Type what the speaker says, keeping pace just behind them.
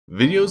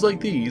Videos like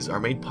these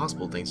are made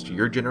possible thanks to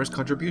your generous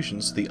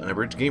contributions to the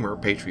Unabridged Gamer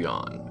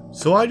Patreon.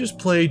 So I just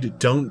played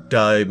Don't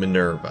Die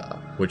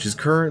Minerva, which is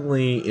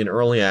currently in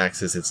early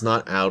access. It's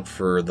not out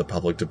for the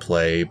public to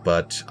play,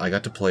 but I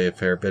got to play a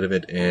fair bit of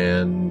it,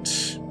 and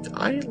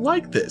I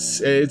like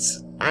this.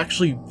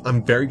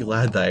 I'm very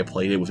glad that I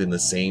played it within the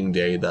same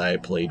day that I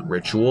played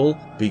Ritual,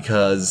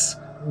 because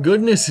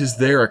goodness is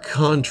there a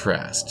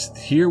contrast.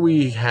 Here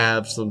we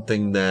have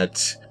something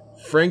that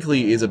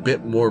frankly is a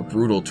bit more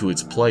brutal to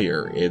its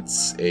player.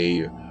 It's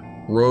a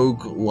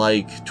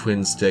rogue-like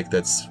twin stick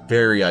that's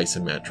very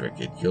isometric.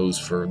 It goes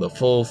for the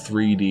full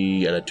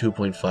 3D at a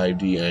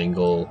 2.5D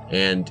angle,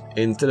 and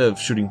instead of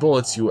shooting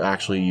bullets, you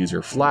actually use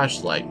your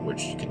flashlight,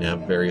 which can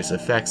have various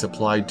effects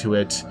applied to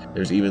it.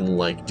 There's even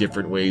like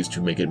different ways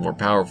to make it more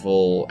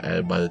powerful,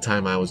 and by the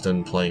time I was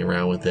done playing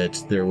around with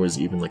it, there was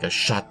even like a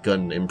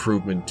shotgun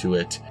improvement to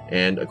it.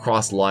 And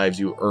across lives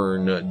you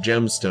earn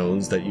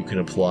gemstones that you can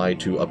apply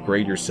to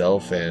upgrade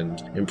yourself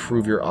and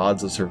improve your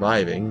odds of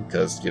surviving,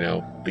 because, you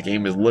know, the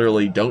game is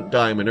literally Don't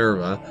Die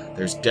Minerva.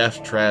 There's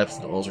death traps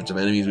and all sorts of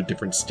enemies with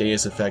different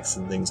status effects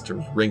and things to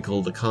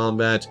wrinkle the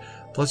combat.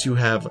 Plus you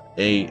have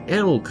a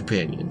animal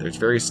companion. There's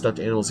various stuffed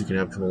animals you can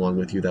have come along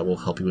with you that will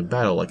help you in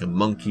battle, like a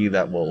monkey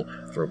that will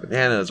throw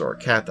bananas or a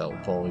cat that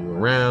will follow you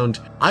around.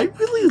 I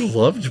really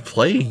loved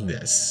playing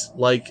this.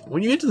 Like,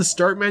 when you get to the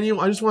start menu,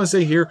 I just want to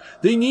say here,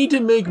 they need to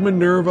make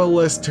Minerva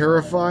less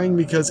terrifying,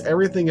 because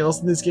everything else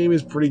in this game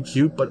is pretty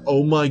cute, but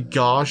oh my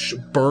gosh,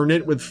 burn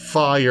it with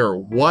fire.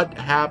 What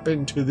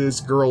happened to this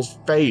girl's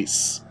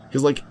face?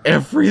 Because, like,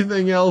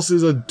 everything else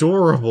is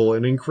adorable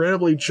and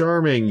incredibly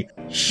charming.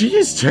 She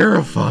is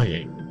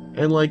terrifying.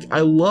 And, like,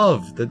 I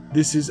love that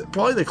this is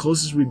probably the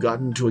closest we've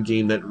gotten to a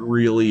game that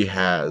really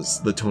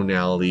has the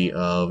tonality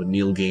of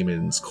Neil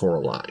Gaiman's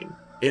Coraline.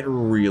 It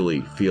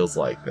really feels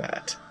like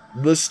that.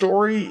 The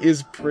story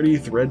is pretty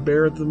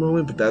threadbare at the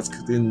moment, but that's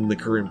in the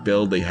current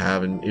build. They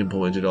haven't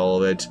implemented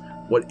all of it.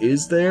 What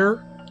is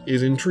there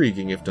is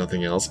intriguing, if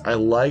nothing else. I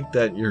like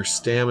that your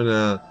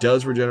stamina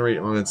does regenerate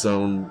on its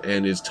own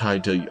and is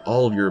tied to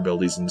all of your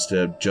abilities instead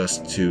of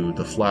just to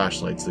the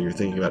flashlight, so you're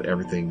thinking about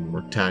everything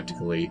more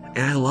tactically.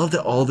 And I love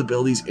that all the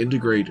abilities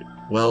integrate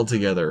well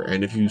together,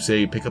 and if you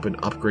say pick up an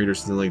upgrade or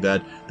something like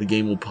that, the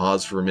game will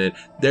pause for a minute.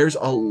 There's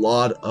a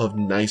lot of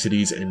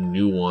niceties and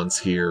nuance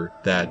here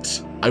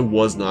that I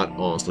was not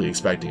honestly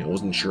expecting. I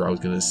wasn't sure I was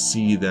going to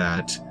see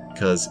that,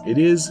 because it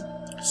is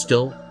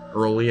still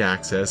early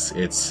access.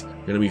 It's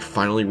going to be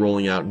finally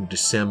rolling out in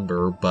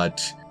December,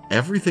 but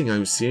everything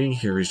I'm seeing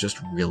here is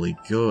just really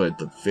good.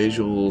 The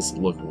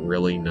visuals look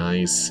really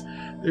nice.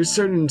 There's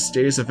certain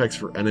status effects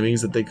for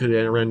enemies that they could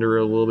render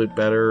a little bit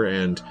better,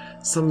 and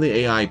some of the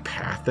AI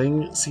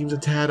pathing seems a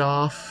tad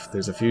off.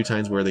 There's a few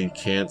times where they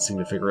can't seem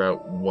to figure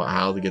out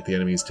how to get the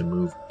enemies to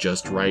move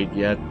just right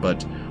yet,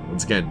 but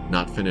once again,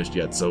 not finished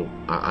yet, so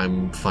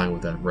I'm fine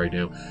with that right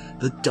now.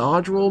 The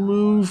dodge roll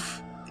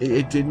move,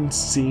 it didn't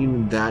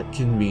seem that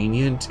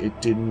convenient.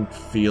 It didn't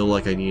feel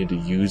like I needed to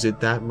use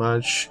it that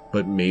much,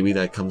 but maybe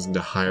that comes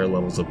into higher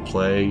levels of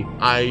play.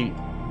 I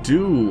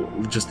do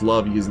just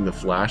love using the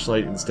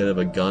flashlight instead of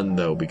a gun,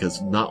 though,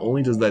 because not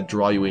only does that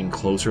draw you in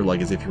closer,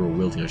 like as if you were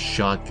wielding a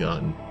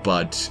shotgun,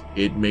 but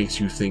it makes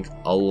you think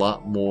a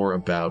lot more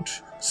about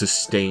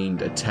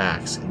sustained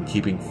attacks and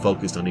keeping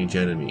focused on each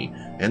enemy.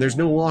 And there's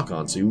no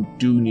lock-on, so you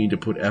do need to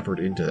put effort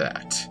into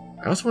that.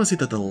 I also want to say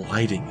that the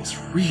lighting is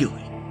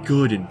really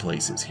good in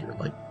places here,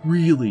 like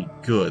really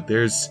good.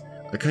 There's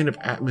a kind of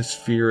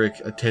atmospheric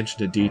attention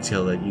to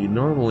detail that you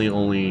normally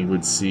only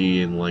would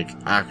see in like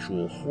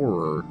actual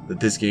horror that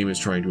this game is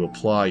trying to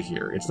apply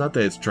here. It's not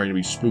that it's trying to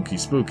be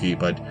spooky,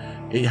 but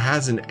it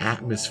has an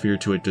atmosphere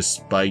to it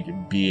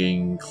despite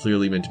being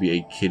clearly meant to be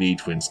a kiddie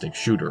twin stick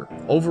shooter.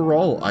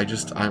 Overall,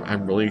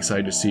 I'm really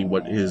excited to see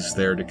what is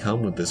there to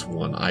come with this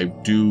one. I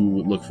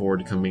do look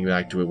forward to coming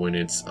back to it when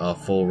it's a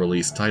full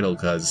release title,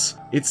 because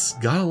it's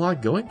got a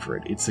lot going for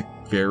it. It's a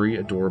very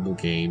adorable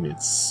game.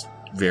 It's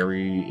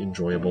very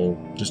enjoyable.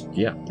 Just,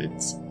 yeah,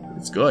 it's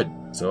good.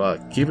 So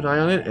keep an eye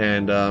on it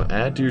and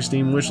add to your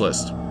Steam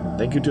wishlist.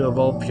 Thank you to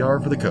Evolve PR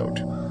for the code.